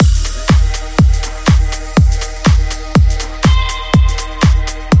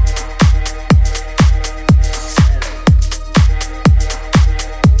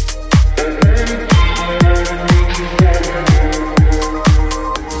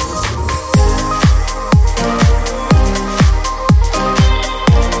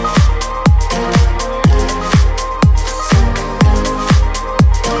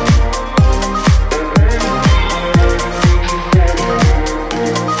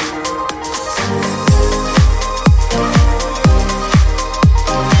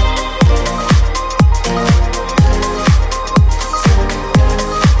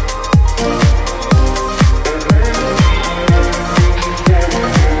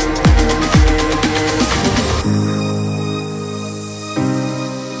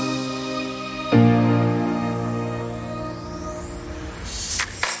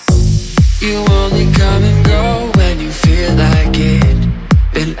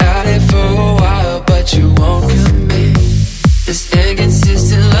but you won't commit. This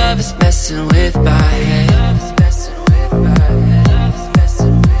inconsistent love is messing with my head,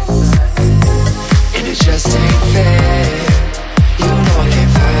 and it just ain't fair. You know I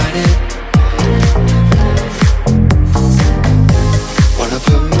can't fight it. Wanna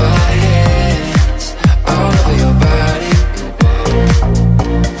put my hands all over your body.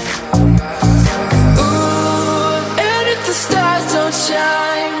 Ooh, and if the stars don't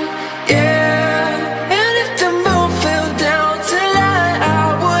shine, yeah, and if the moon fell down tonight, I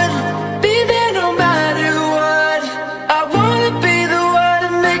would be there no matter what. I wanna be the one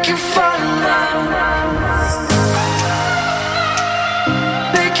to make you fall in love,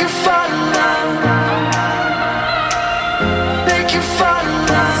 make you fall in love.